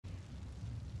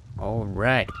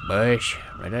Alright, boys.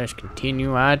 Let us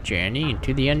continue our journey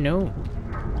into the unknown.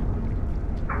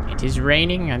 It is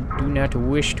raining. I do not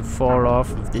wish to fall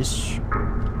off of this.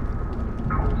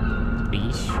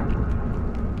 Please.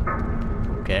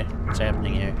 Okay, what's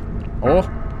happening here? Oh!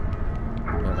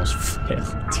 I almost fell,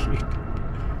 dude.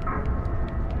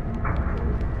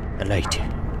 The light.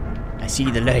 I see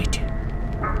the light.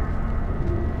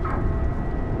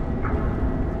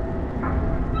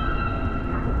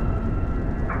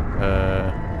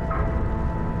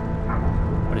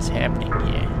 What is happening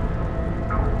here?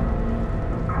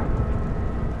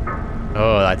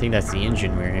 Oh, I think that's the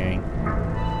engine we're hearing.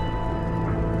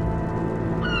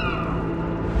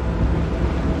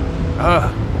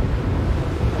 Oh!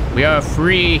 We are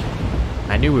free!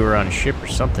 I knew we were on a ship or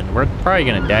something. We're probably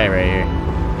gonna die right here.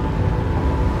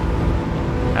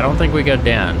 I don't think we got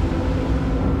down.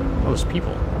 Oh, there's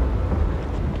people.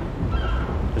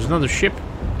 There's another ship.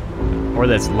 Or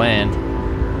that's land.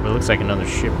 But it looks like another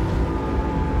ship.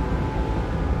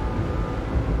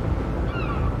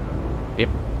 Yep.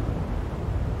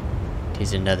 It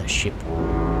is another ship.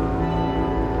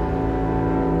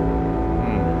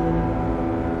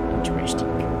 Interesting.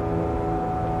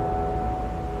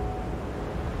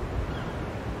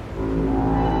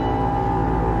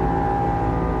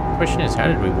 Question is, how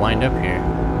did we wind up here?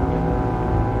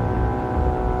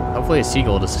 Hopefully a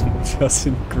seagull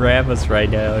doesn't grab us right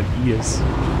now and eat us.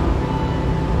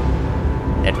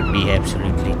 That would be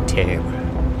absolutely terrible.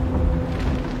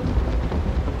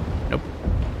 Nope.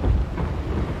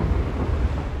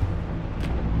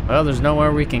 Well, there's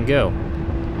nowhere we can go.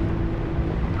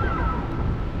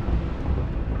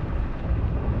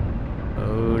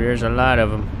 Oh, there's a lot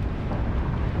of them.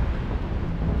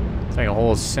 It's like a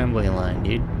whole assembly line,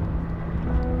 dude.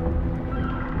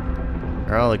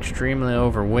 They're all extremely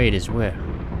overweight as well.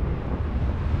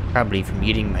 Probably from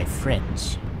eating my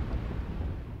friends.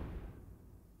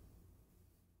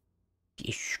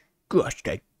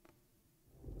 Disgusting.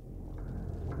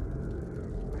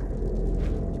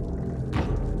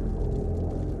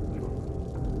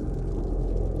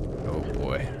 Oh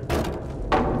boy.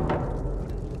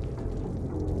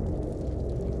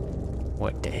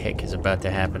 What the heck is about to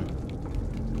happen?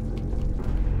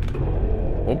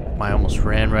 Oh, I almost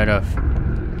ran right off.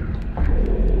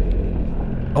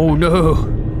 Oh no!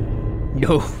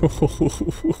 No!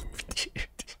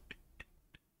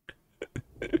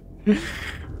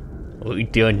 We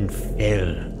done fell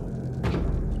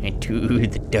into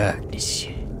the darkness.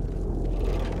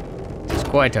 It's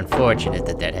quite unfortunate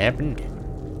that that happened.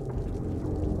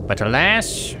 But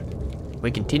alas,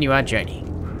 we continue our journey.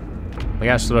 We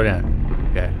gotta slow down.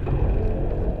 Okay.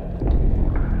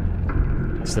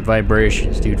 It's the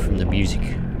vibrations, dude, from the music.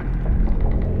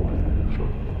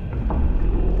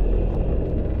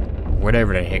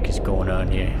 Whatever the heck is going on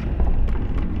here.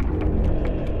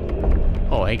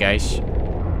 Oh, hey guys.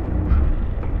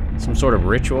 Some sort of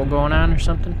ritual going on or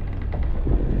something?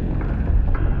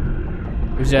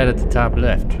 Who's that at the top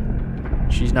left?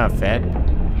 She's not fat.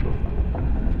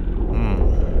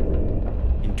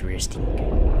 Interesting.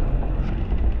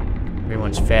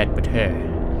 Everyone's fat but her.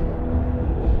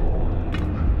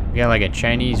 We got like a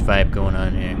Chinese vibe going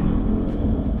on here.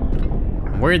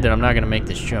 I'm worried that I'm not gonna make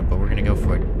this jump, but we're gonna go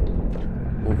for it.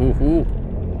 Ooh, ooh, ooh.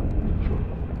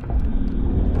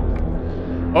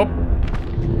 Oh!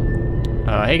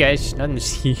 Hey guys, nothing to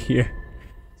see here.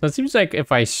 So it seems like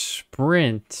if I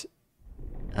sprint,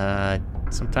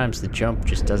 sometimes the jump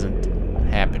just doesn't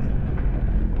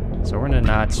happen. So we're gonna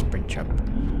not sprint jump.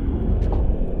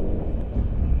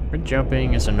 Sprint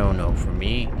jumping is a no-no for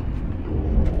me.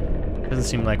 Doesn't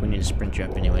seem like we need a sprint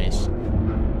jump anyways.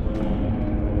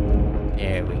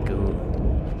 There we go.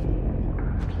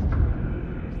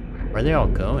 Where are they all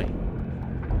going?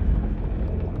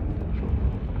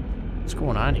 What's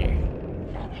going on here?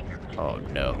 Oh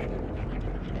no.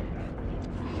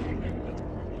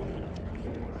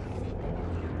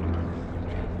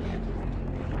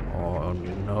 Oh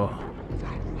no.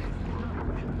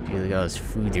 Dude, look at all this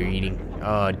food they're eating.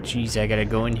 Oh jeez, I gotta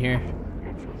go in here.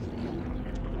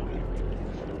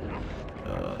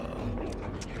 Oh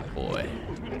boy.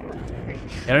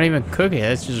 They don't even cook it,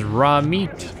 that's just raw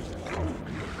meat.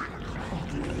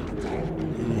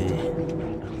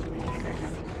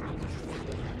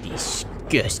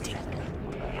 Disgusting.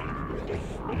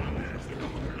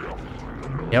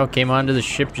 Y'all came onto the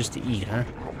ship just to eat, huh?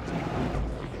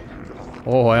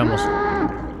 Oh, I almost...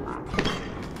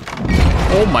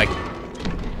 Oh my...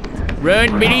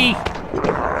 Run, Minnie!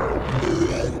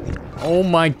 Oh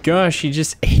my gosh, he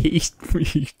just ate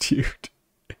me, dude.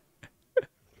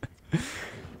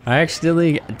 I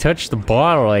accidentally touched the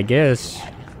bottle, I guess.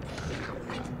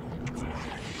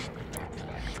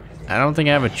 I don't think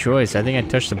I have a choice. I think I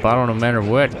touched the bottle no matter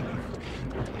what.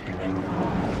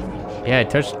 Yeah, I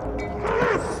touched...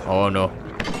 Oh, no.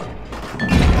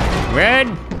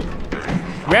 Run!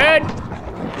 Run!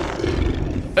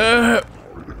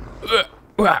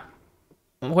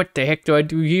 What the heck do I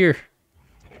do here?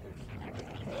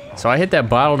 So I hit that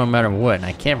bottle no matter what, and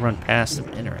I can't run past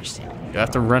them. Interesting. Do I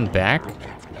have to run back?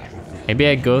 Maybe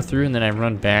I go through and then I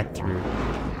run back through.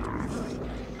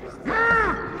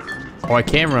 Oh, I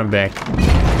can run back.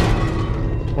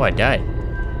 Oh, I died.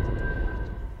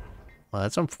 Well,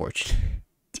 that's unfortunate.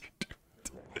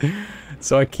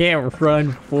 So I can't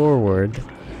run forward.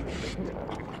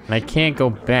 And I can't go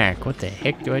back. What the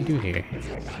heck do I do here?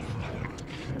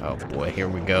 Oh boy, here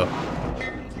we go.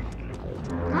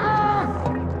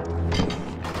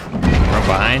 Run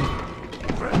behind.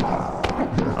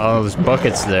 Oh, there's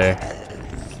buckets there.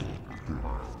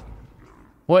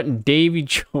 What in Davy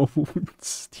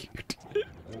Jones, dude?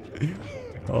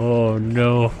 Oh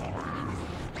no.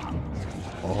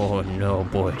 Oh no,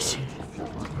 boys.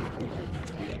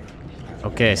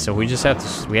 Okay, so we just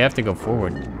have to go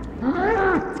forward.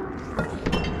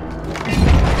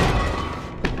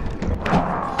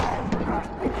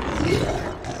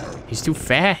 He's too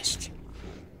fast.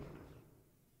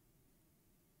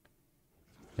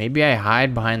 Maybe I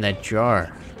hide behind that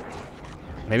jar.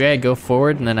 Maybe I go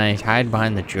forward and then I hide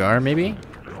behind the jar, maybe?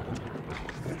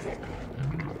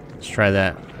 Let's try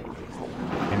that.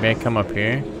 Maybe I come up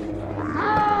here.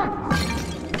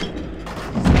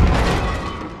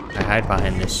 I hide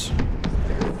behind this.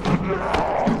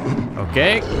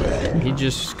 Okay. He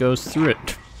just goes through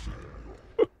it.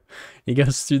 He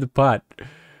goes through the pot.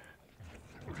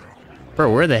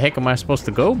 Bro, where the heck am I supposed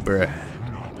to go, bro?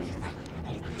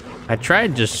 I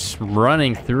tried just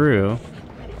running through.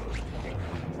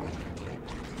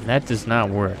 That does not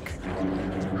work.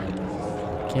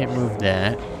 Can't move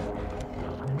that.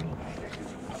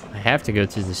 I have to go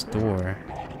through this door.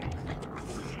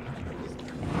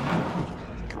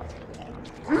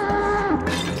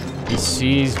 He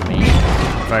sees me.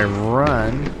 If I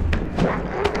run,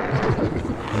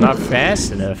 I'm not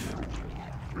fast enough.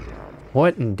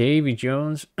 What in Davy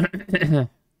Jones?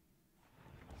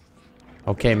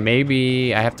 Okay,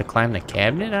 maybe I have to climb the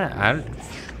cabinet? I'm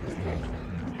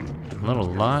a little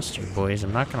lost here, boys.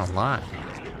 I'm not gonna lie.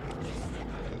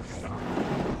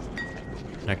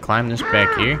 Can I climb this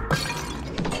back here?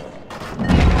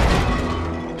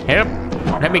 Help!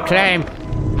 Let me climb!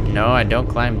 No, I don't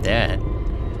climb that.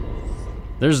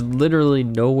 There's literally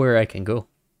nowhere I can go.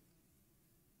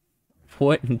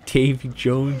 What in Davy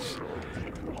Jones?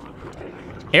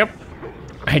 Help!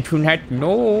 I do not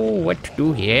know what to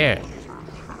do here.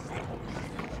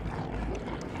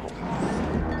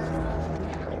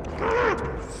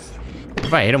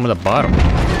 If I hit him with a bottle.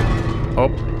 Oh.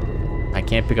 I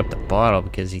can't pick up the bottle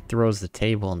because he throws the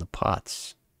table and the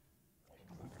pots.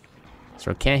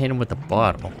 So I can't hit him with the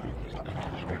bottle.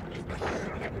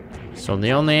 So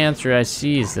the only answer I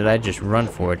see is that I just run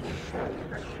for it.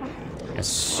 As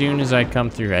soon as I come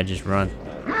through, I just run.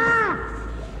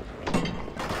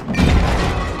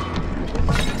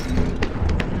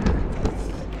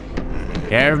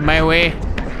 Get out of my way.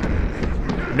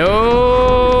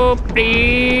 No,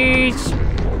 please.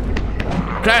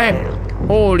 Climb.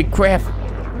 Holy crap.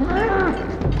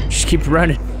 Just keep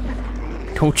running.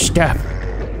 Don't stop.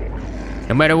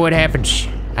 No matter what happens.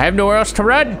 I have nowhere else to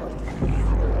run.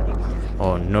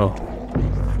 Oh no.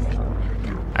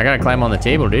 I gotta climb on the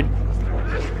table, dude.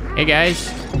 Hey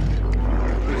guys.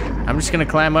 I'm just gonna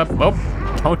climb up. Oh,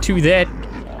 don't do that.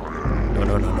 No,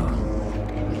 no, no, no.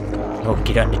 Oh,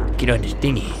 get on this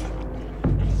thingy.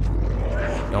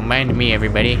 Don't mind me,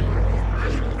 everybody.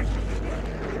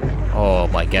 Oh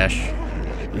my gosh.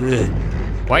 Ugh.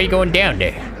 Why are you going down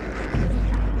there?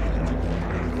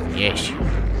 Yes.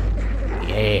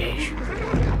 Yes.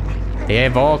 They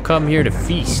have all come here to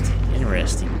feast.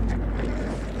 Interesting.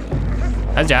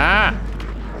 Huzzah!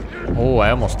 Oh,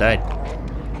 I almost died.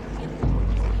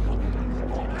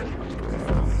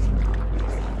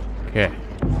 Okay.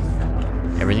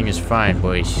 Everything is fine,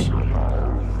 boys.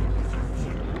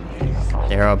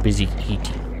 They're all busy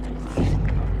eating.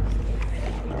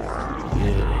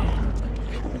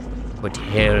 What the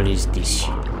hell is this?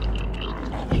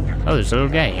 Oh, there's a little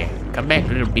guy here. Come back,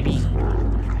 little baby.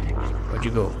 Where'd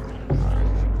you go?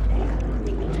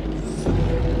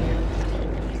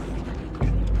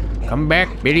 Come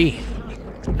back, Billy.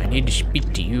 I need to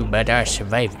speak to you about our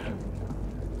survival.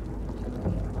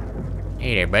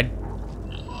 Hey there, bud.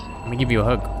 Let me give you a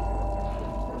hug.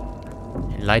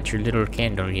 And light your little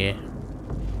candle here.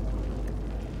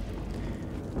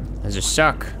 There's a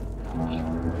sock.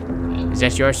 Is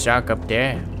that your sock up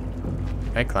there?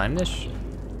 Can I climb this?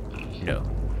 No.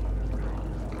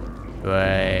 Do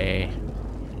I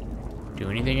do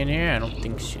anything in here? I don't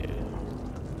think so.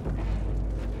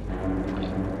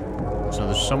 So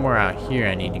there's somewhere out here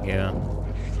I need to go.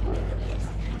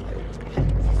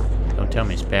 Don't tell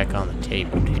me it's back on the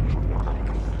table, dude.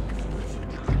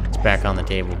 It's back on the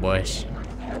table, boys.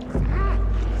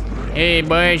 Hey,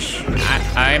 boys.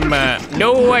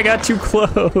 No, I got too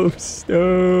close.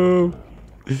 No.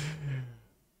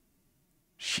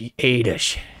 She ate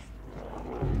us.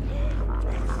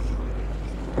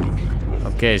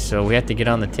 Okay, so we have to get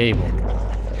on the table.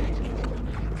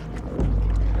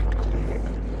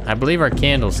 I believe our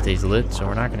candle stays lit, so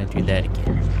we're not gonna do that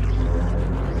again.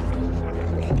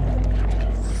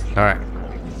 Alright.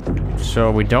 So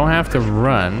we don't have to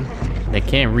run. They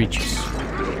can't reach us.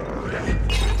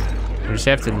 We just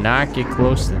have to not get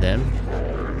close to them.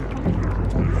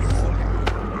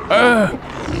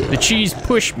 The cheese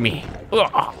pushed me.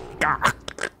 Ugh.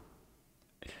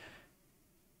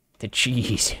 The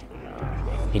cheese.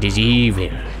 It is evil.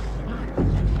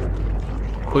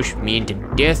 Pushed me into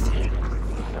death.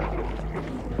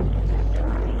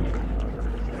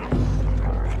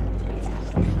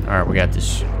 Alright, we got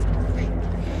this.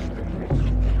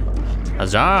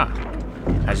 Huzzah!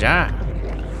 Huzzah!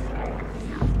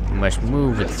 We must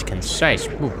move with concise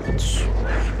movements.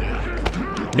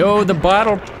 No, the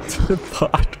bottle. The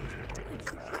bottle.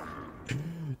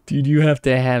 Dude, you have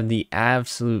to have the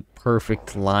absolute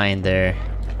perfect line there.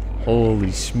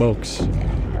 Holy smokes.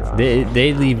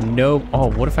 They leave no...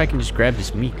 Oh, what if I can just grab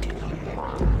this meat?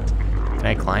 Can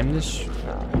I climb this?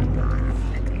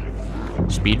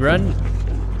 Speed run?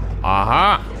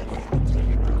 Aha!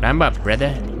 Climb up,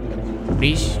 brother.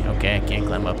 Please? Okay, I can't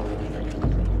climb up.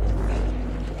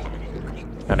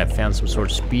 Thought I found some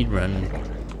sort of speed run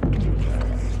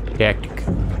tactic.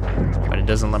 But it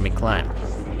doesn't let me climb.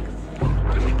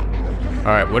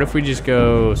 Alright, what if we just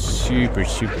go super,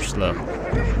 super slow?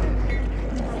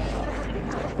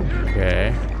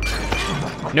 Okay.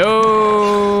 No!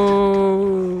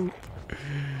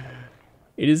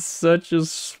 It is such a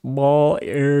small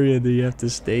area that you have to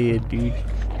stay in, dude.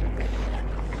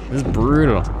 This is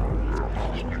brutal.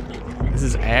 This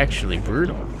is actually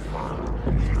brutal.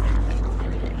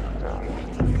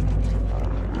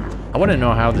 I want to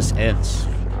know how this ends.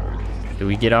 Do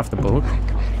we get off the boat?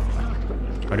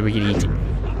 Or do we get eaten?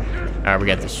 Alright, we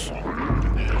got this.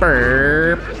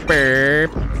 Burp,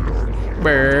 burp,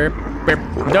 burp, burp.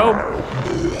 Nope.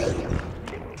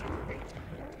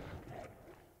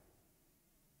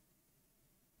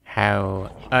 How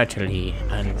utterly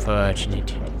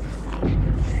unfortunate.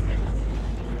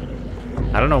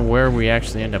 I don't know where we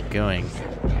actually end up going.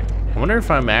 I wonder if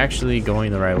I'm actually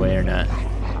going the right way or not.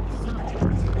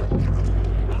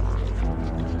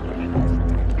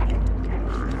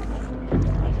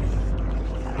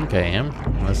 Okay, I am.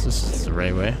 Unless this is the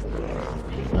right way.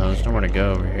 No, there's nowhere to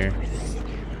go over here.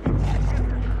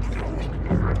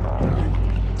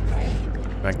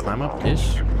 Do I climb up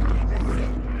this?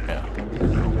 Yeah.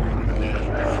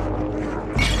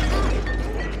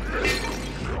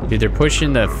 Dude, they're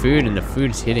pushing the food and the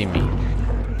food's hitting me.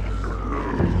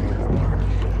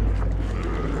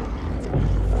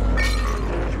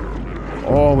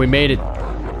 Oh, we made it.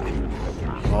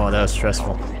 Oh, that was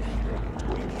stressful.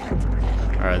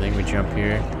 Alright, I think we jump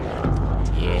here.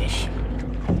 Yes.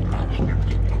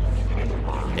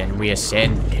 Then we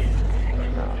ascend.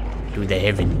 To the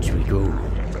heavens we go.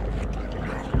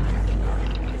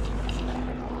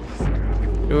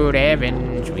 To the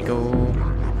heavens we go.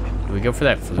 Do we go for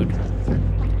that food?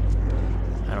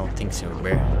 I don't think so,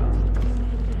 bro.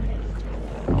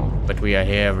 But we are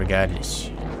here regardless.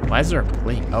 Why is there a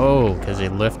plate? Oh, because they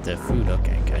left the food.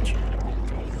 Okay, gotcha.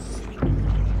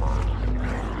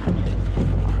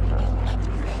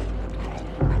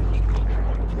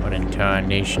 What entire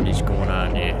nation is going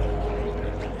on here?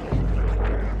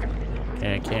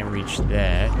 Okay, I can't reach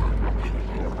that.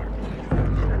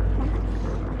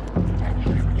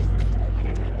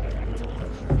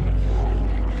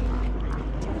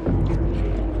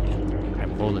 Can I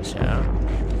pull this out?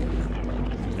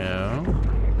 No.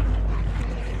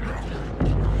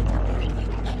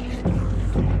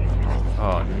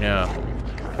 Oh no.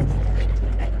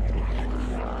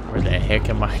 Where the heck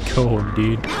am I going,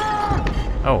 dude?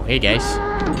 Oh, hey guys.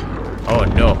 Oh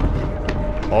no.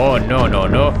 Oh no, no,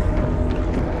 no.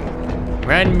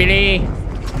 Run, Billy.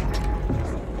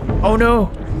 Oh no.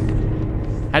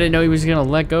 I didn't know he was gonna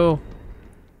let go.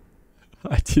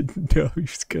 I didn't know he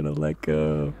was gonna let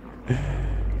go.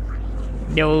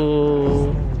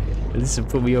 No. This will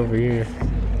put me over here.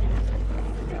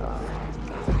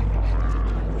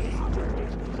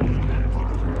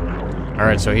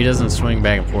 Alright, so he doesn't swing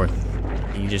back and forth.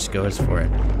 He just goes for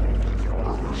it.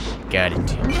 Got it.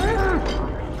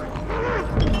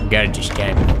 Got it this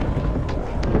time.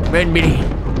 Run, Billy.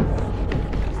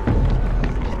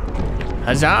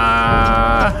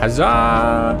 Huzzah!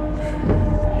 Huzzah!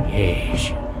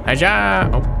 Yes. Huzzah!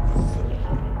 Oh.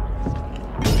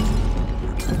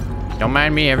 Don't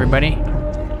mind me, everybody.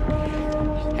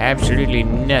 Absolutely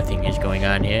nothing is going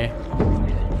on here.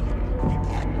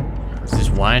 Is this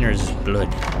wine or is this blood?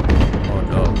 Oh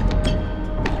no.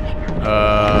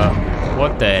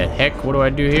 What the heck? What do I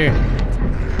do here?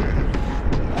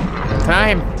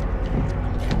 Climb!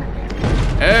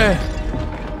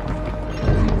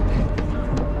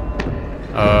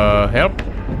 Help!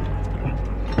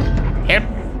 Help!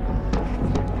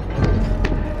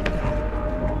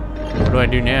 What do I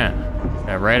do now? Am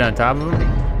I right on top of him?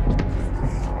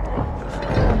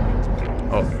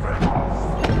 Oh.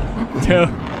 No,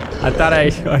 I thought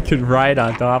I could ride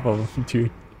on top of him,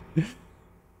 dude.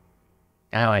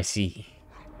 Now I see.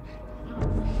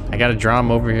 I gotta draw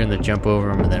him over here and then jump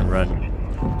over him and then run.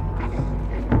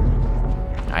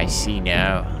 I see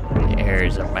now the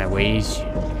errors of my ways.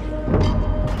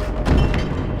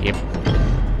 Yep.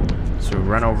 So we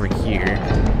run over here.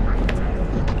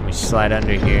 We slide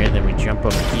under here, then we jump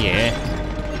up here.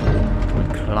 We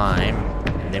climb,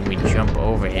 and then we jump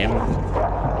over him.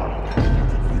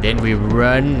 Then we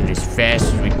run as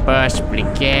fast as we possibly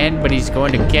can, but he's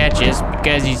going to catch us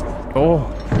because he's...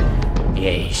 Oh!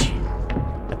 Yes.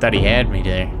 I thought he had me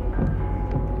there.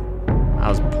 I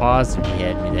was positive he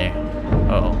had me there.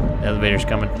 Uh-oh, the elevator's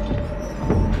coming.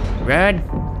 Run!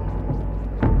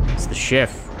 It's the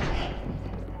chef.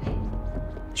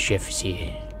 The chef is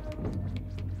here.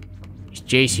 He's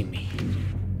chasing me.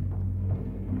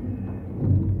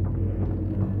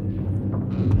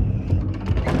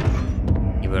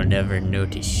 You will never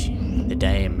notice that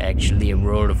I am actually a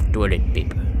roll of toilet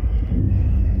paper.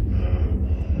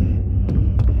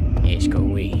 Yes, go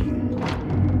away.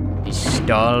 This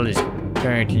stall is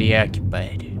currently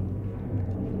occupied.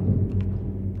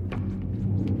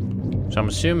 So I'm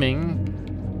assuming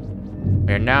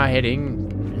we're now heading.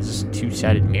 This is a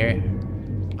two-sided mirror.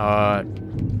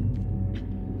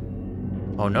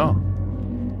 Oh no.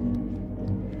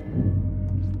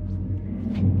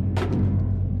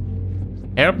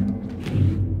 Help!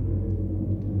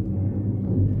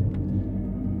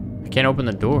 I can't open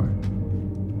the door.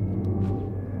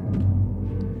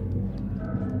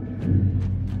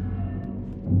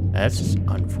 That's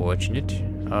unfortunate.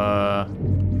 How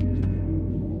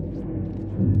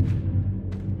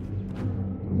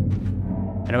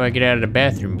do I get out of the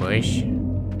bathroom, boys?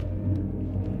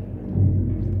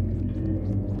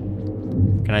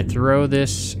 Can I throw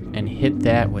this and hit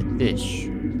that with this?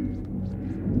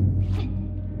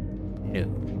 No.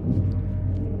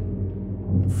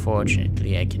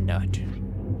 Unfortunately, I cannot.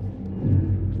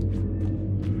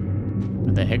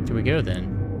 Where the heck do we go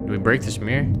then? Do we break this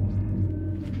mirror?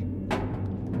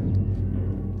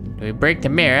 Do we break the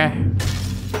mirror?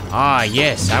 Ah,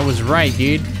 yes, I was right,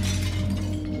 dude.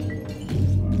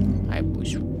 I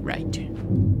was right.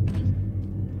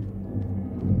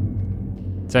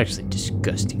 It's actually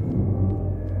disgusting.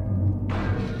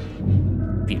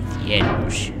 Filthy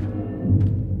animals.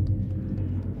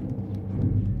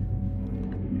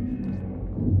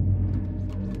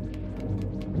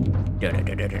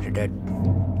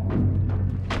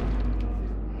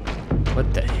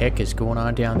 What the heck is going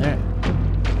on down there?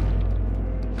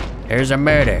 There's a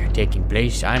murder taking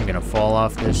place. I'm gonna fall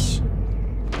off this.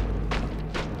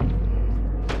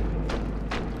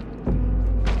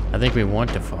 I think we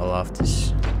want to fall off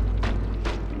this.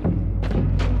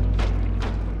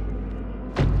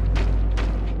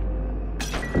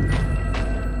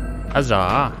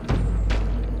 Huzzah!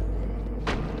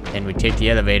 And we take the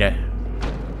elevator.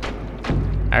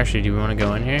 Actually, do we want to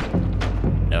go in here?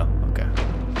 No, okay.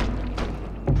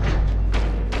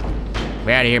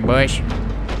 We're out of here, boys.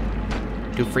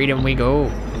 To freedom we go.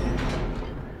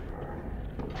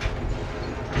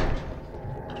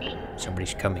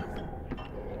 Somebody's coming.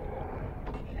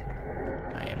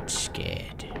 I am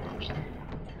scared.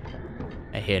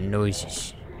 I hear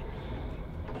noises.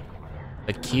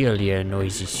 Peculiar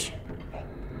noises.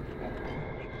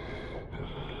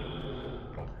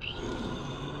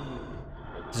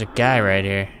 There's a guy right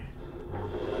here.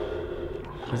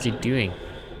 What's he doing?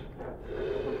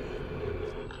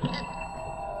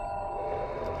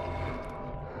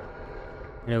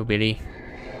 Hello, Billy.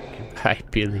 Goodbye,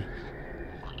 Billy.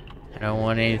 I don't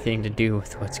want anything to do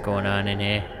with what's going on in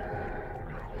here.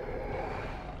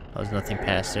 There was nothing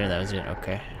past there, that was it,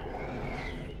 okay.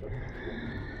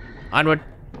 Onward!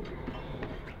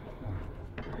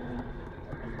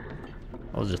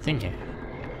 Oh, there's a thing here.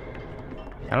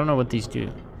 I don't know what these do.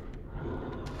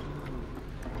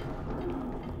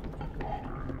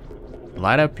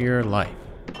 Light up your life.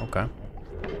 Okay.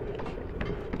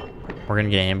 We're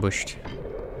gonna get ambushed.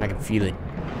 I can feel it.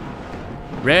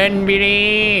 Run,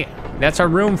 Billy! That's a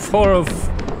room full of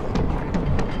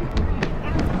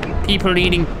people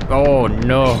eating. Oh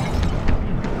no.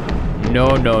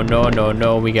 No, no, no, no,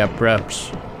 no. We got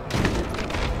problems.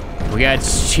 We got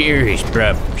serious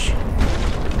problems.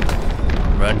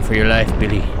 Run for your life,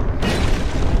 Billy.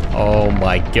 Oh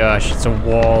my gosh, it's a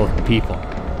wall of people.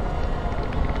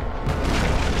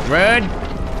 Run!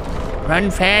 Run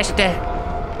faster!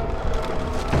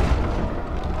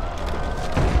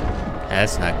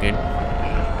 That's not good.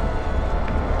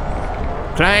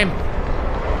 Climb!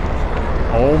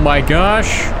 Oh my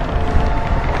gosh!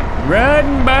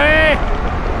 Run, boy!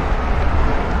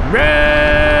 Run!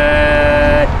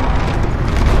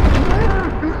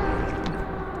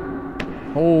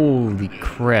 Holy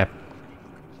crap.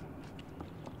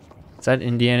 Is that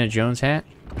Indiana Jones hat?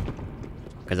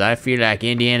 Because I feel like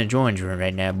Indiana Jones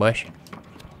right now, bush.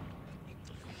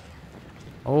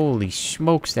 Holy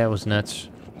smokes, that was nuts.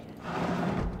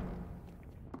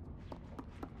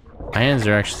 My hands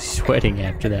are actually sweating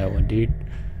after that one, dude.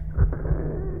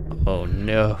 Oh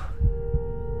no.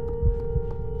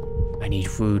 I need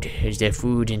food. Is there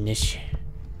food in this?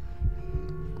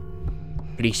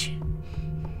 Please.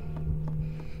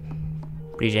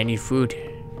 Please, I need food.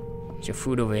 Is there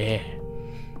food over here?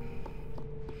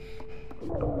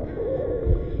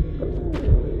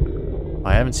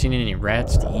 I haven't seen any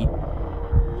rats to eat.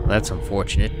 Well, that's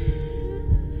unfortunate.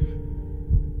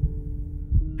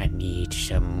 I need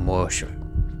some morsel.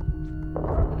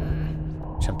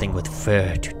 Something with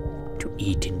fur to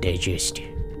eat and digest.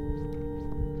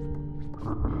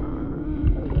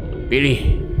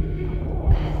 Billy,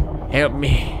 help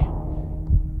me.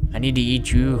 I need to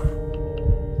eat you.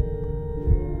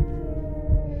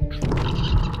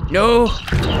 No!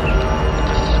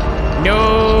 No!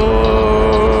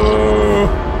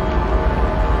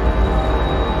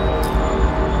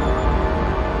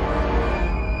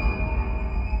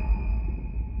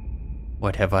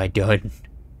 What have I done?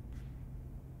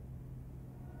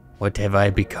 What have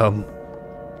I become?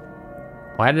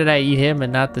 Why did I eat him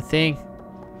and not the thing?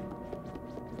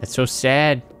 That's so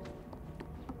sad.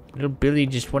 Little Billy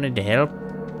just wanted to help.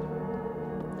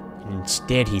 And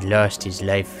instead he lost his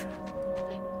life.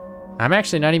 I'm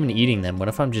actually not even eating them. What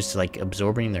if I'm just like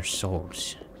absorbing their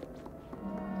souls?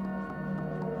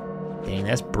 Dang,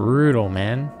 that's brutal,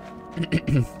 man.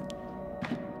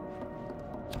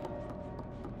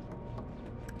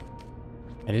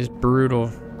 It is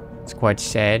brutal. It's quite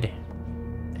sad.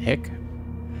 The heck?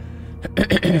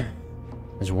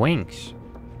 There's wings.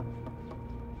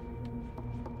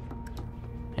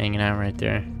 Hanging out right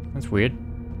there. That's weird.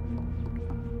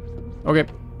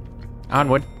 Okay.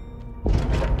 Onward.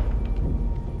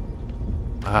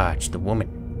 Ah, it's the woman.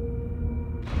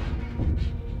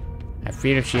 I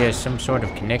feel she has some sort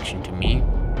of connection to me.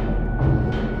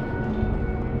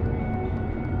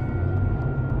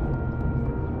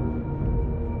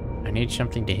 I need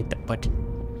something to hit the button.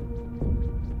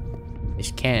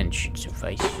 This can should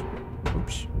suffice.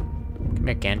 Oops. Come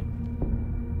here, can.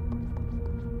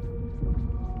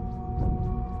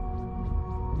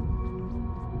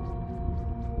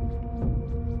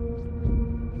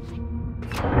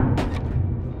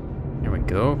 There we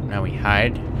go. Now we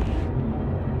hide.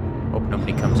 Hope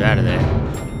nobody comes out of there.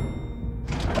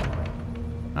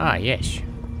 Ah, yes.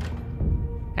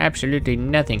 Absolutely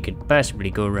nothing could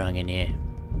possibly go wrong in here.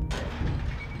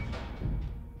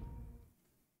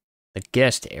 The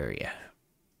guest area.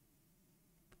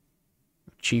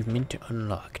 Achievement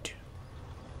unlocked.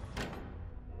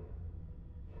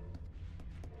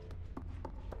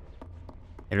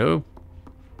 Hello?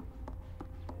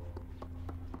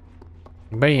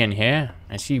 Anybody in here?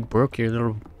 I see you broke your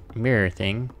little mirror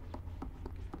thing.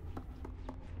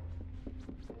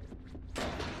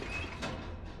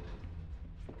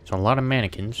 It's a lot of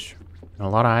mannequins and a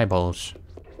lot of eyeballs.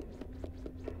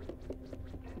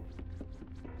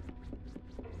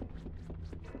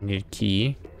 Need a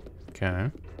key. Okay.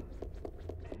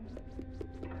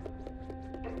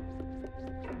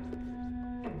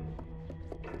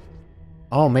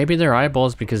 Oh, maybe they're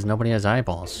eyeballs because nobody has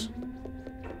eyeballs.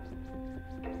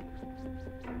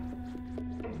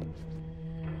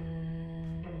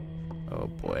 Oh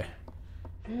boy.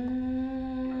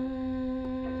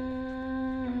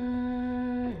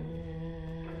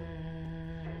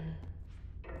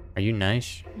 Are you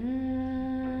nice?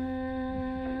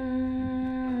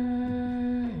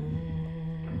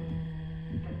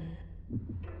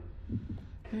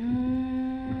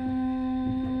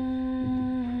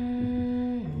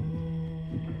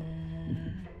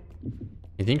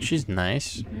 You think she's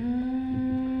nice? Or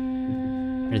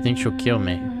you think she'll kill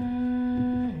me?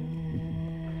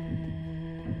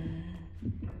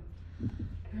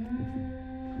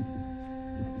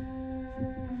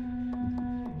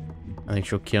 I think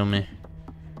she'll kill me.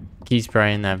 Key's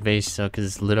probably in that vase though, because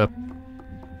it's lit up.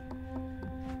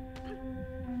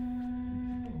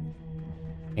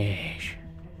 Yes.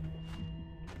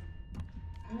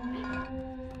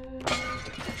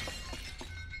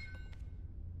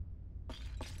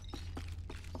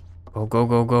 Go, go,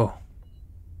 go, go.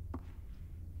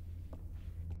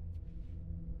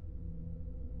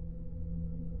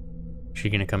 She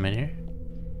gonna come in here?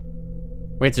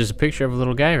 Wait, there's a picture of a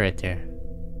little guy right there.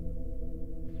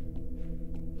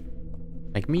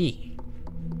 Like me.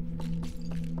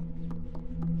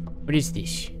 What is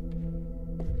this?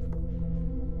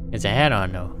 It's a hat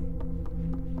on though.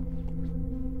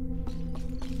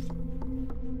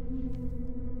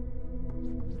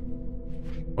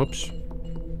 Whoops.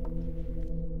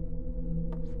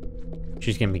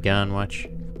 She's gonna be gone, watch.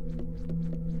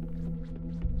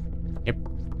 Yep.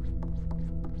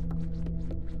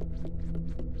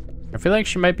 I feel like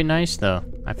she might be nice though.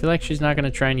 I feel like she's not gonna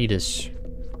try and eat us.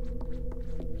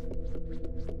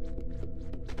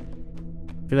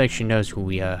 I feel like she knows who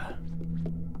we are.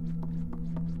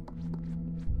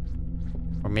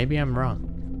 Or maybe I'm wrong.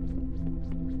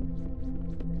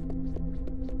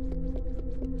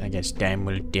 I guess time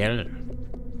will tell.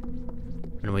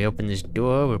 When we open this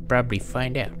door, we'll probably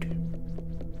find out.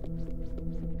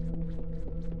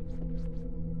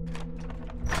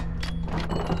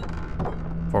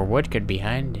 For what could be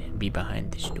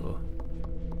behind this door?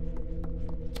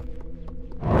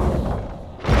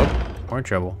 Oh, we're in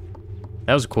trouble.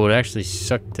 That was cool. It actually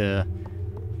sucked. It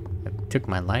took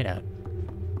my light out.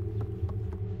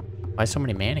 Why so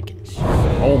many mannequins?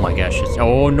 Oh my gosh!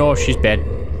 Oh no, she's bad.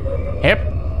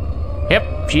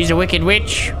 Yep, she's a wicked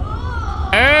witch.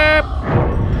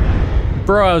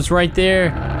 Bro, I was right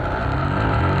there.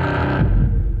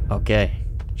 Okay,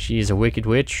 she is a wicked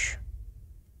witch.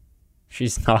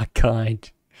 She's not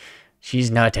kind. She's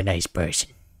not a nice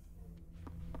person.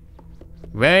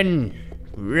 Run!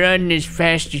 Run as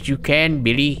fast as you can,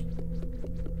 Billy.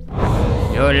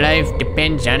 Your life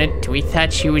depends on it. We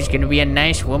thought she was gonna be a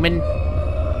nice woman,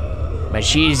 but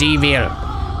she's evil.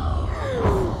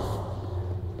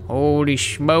 Holy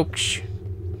smokes.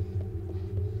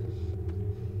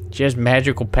 She has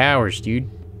magical powers, dude.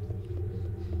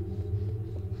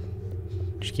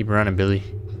 Just keep running, Billy.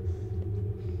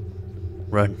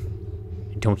 Run.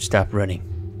 And don't stop running.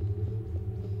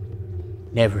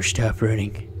 Never stop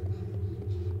running.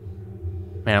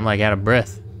 Man, I'm like out of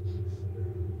breath.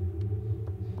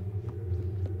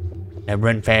 Now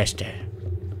run faster.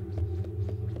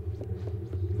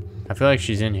 I feel like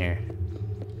she's in here.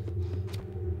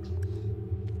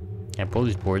 Can I pull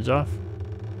these boards off?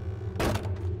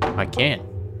 I can.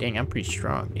 Dang, I'm pretty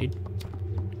strong, dude.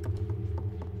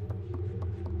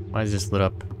 Why is this lit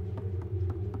up?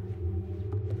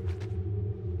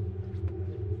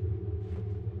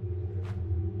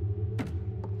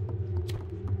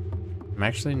 I'm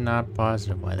actually not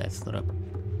positive why that's lit up.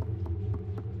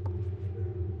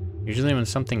 Usually when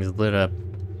something's lit up,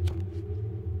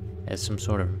 it has some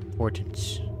sort of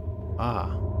importance.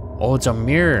 Ah. Oh, it's a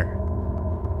mirror.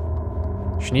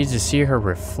 She needs to see her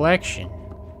reflection.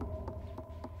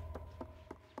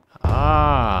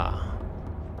 Ah.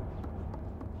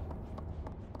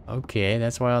 Okay,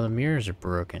 that's why all the mirrors are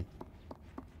broken.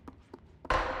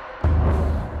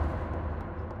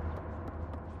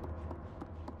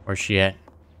 Where's she at?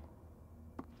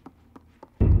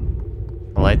 The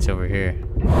light's over here.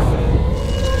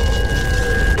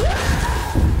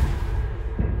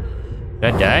 Did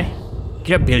that die?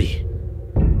 Get up, Billy.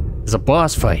 There's a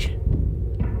boss fight.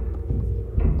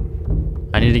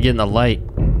 I need to get in the light.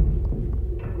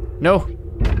 No.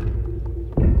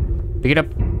 Pick it up.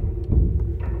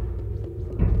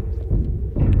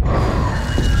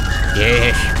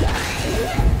 Yes.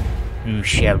 You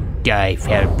shall die,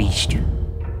 foul beast.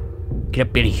 Get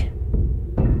up, Billy.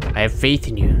 I have faith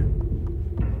in you.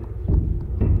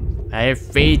 I have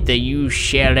faith that you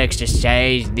shall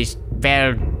exorcise this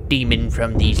foul demon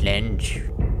from these lands.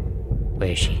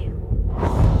 Where is she?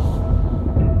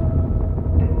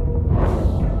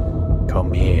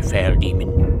 Come here, foul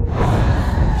demon.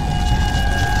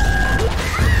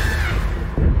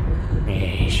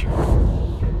 Yes.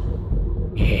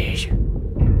 Yes.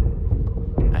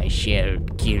 I shall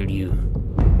kill you.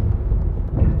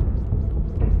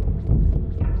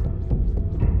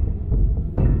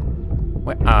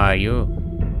 Where are you?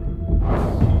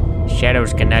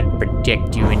 Shadows cannot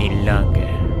protect you any longer.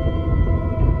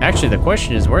 Actually, the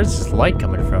question is, where's this light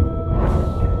coming from?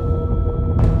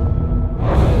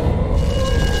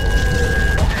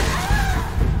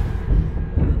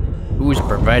 Who is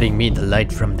providing me the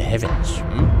light from the heavens?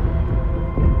 Hmm?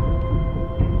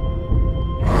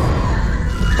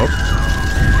 Oh.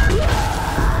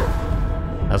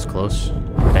 That was close.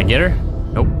 Did I get her?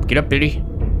 Nope. Get up, Billy.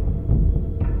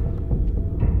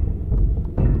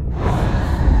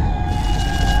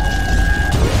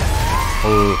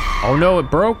 Oh no, it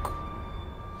broke.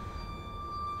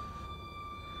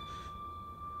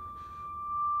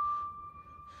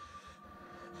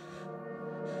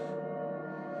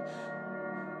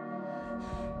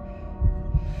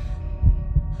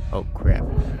 Oh crap.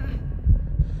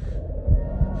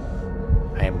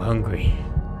 I am hungry.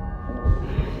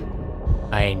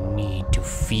 I need to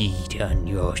feed on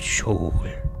your soul.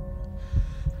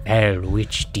 Foul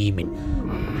witch demon.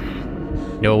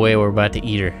 No way we're about to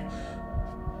eat her.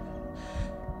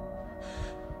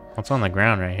 What's on the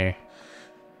ground right here?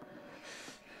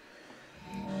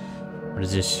 What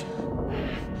is this?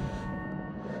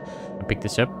 I pick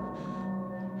this up?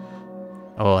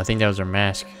 Oh, I think that was her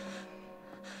mask.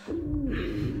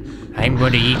 I'm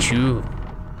gonna eat you.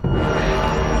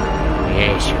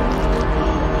 Yes.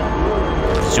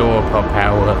 Absorb her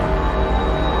power.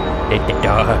 Let the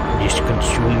darkness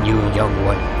consume you, young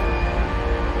one.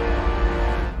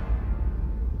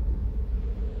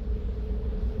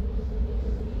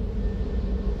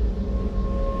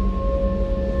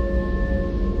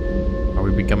 Are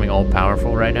we becoming all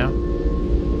powerful right now?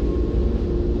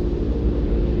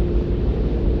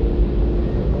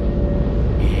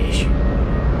 Yes.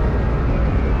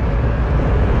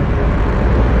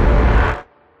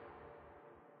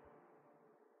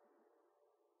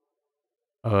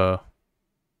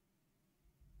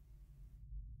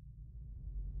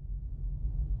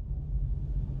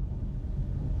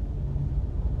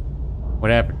 What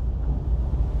happened?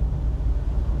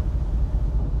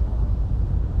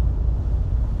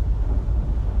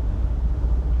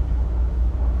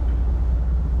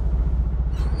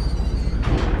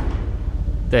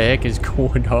 The heck is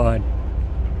going on?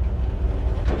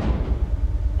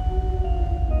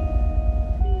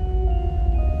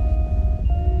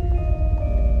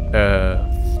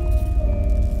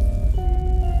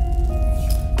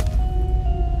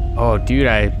 Oh, dude,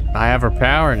 I have her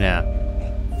power now.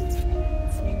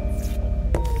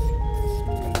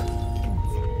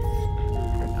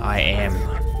 I am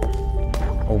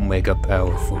Omega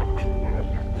powerful.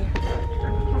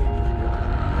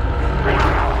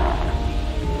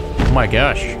 Oh my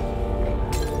gosh.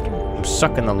 I'm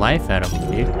sucking the life out of him,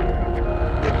 dude.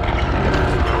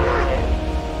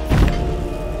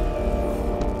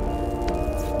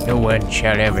 No one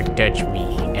shall ever touch me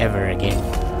ever again.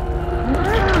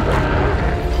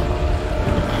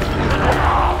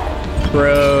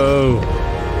 Bro,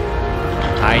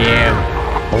 I am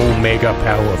Omega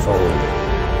powerful.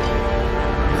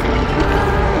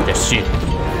 The Sith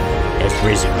has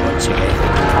risen once again.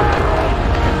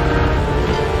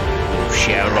 You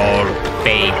shall all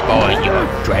pay for your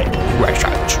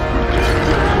transgressions.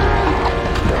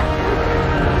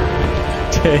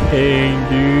 Dang,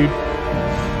 dude.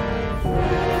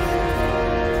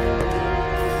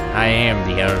 I am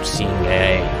the unseen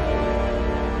guy.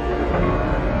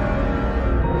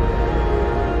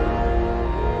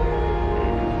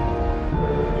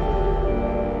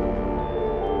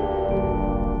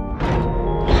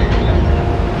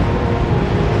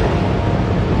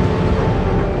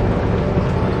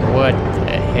 What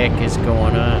the heck is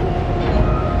going on?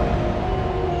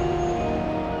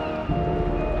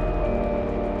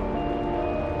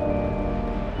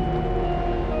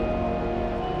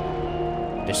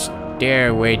 The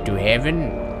stairway to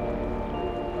heaven?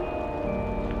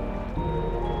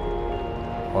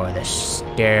 Or the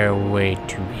stairway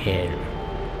to hell?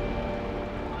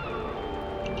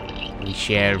 We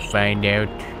shall find out.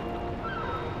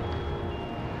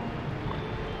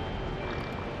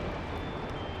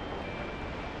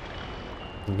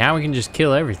 Now we can just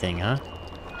kill everything, huh?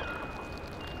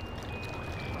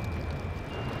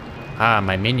 Ah,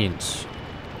 my minions.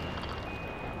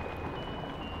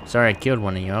 Sorry I killed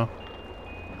one of y'all.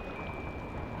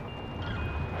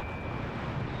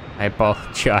 I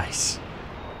apologize.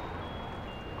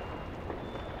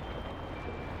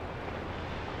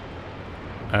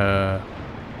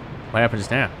 What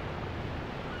happens now?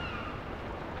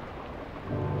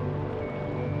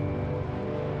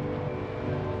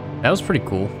 That was pretty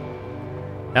cool.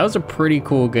 That was a pretty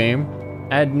cool game.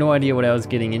 I had no idea what I was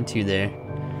getting into there.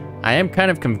 I am kind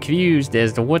of confused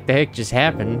as to what the heck just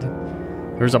happened.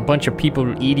 There was a bunch of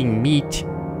people eating meat,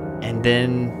 and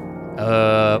then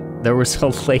There was a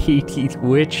lady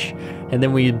witch, and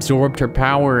then we absorbed her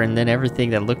power, and then everything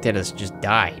that looked at us just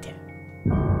died.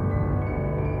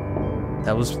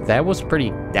 That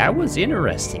was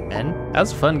interesting, man. That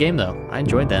was a fun game, though. I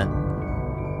enjoyed that.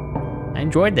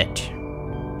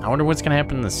 I wonder what's gonna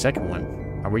happen in the second one.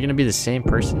 Are we gonna be the same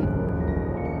person?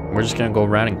 We're just gonna go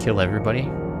around and kill everybody?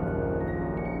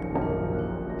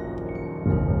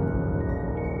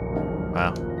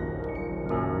 Wow.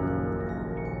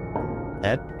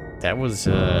 That was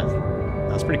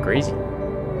pretty crazy.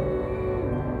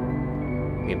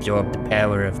 We absorbed the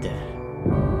power of the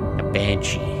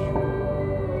Banshee.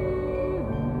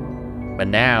 But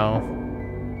now,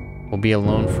 we'll be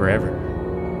alone forever.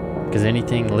 Because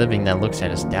anything living that looks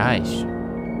at us dies.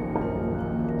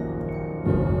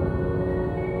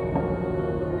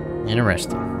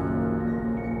 Interesting.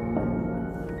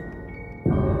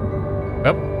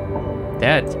 Well,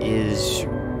 that is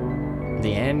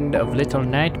the end of Little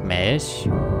Nightmares.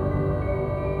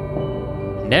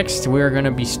 Next, we're going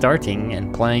to be starting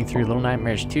and playing through Little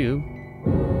Nightmares 2.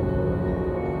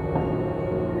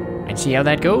 And see how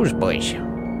that goes, boys.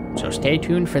 So stay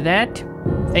tuned for that.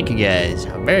 Thank you guys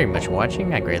very much for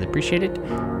watching. I greatly appreciate it.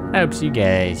 I hope to see you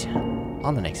guys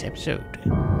on the next episode.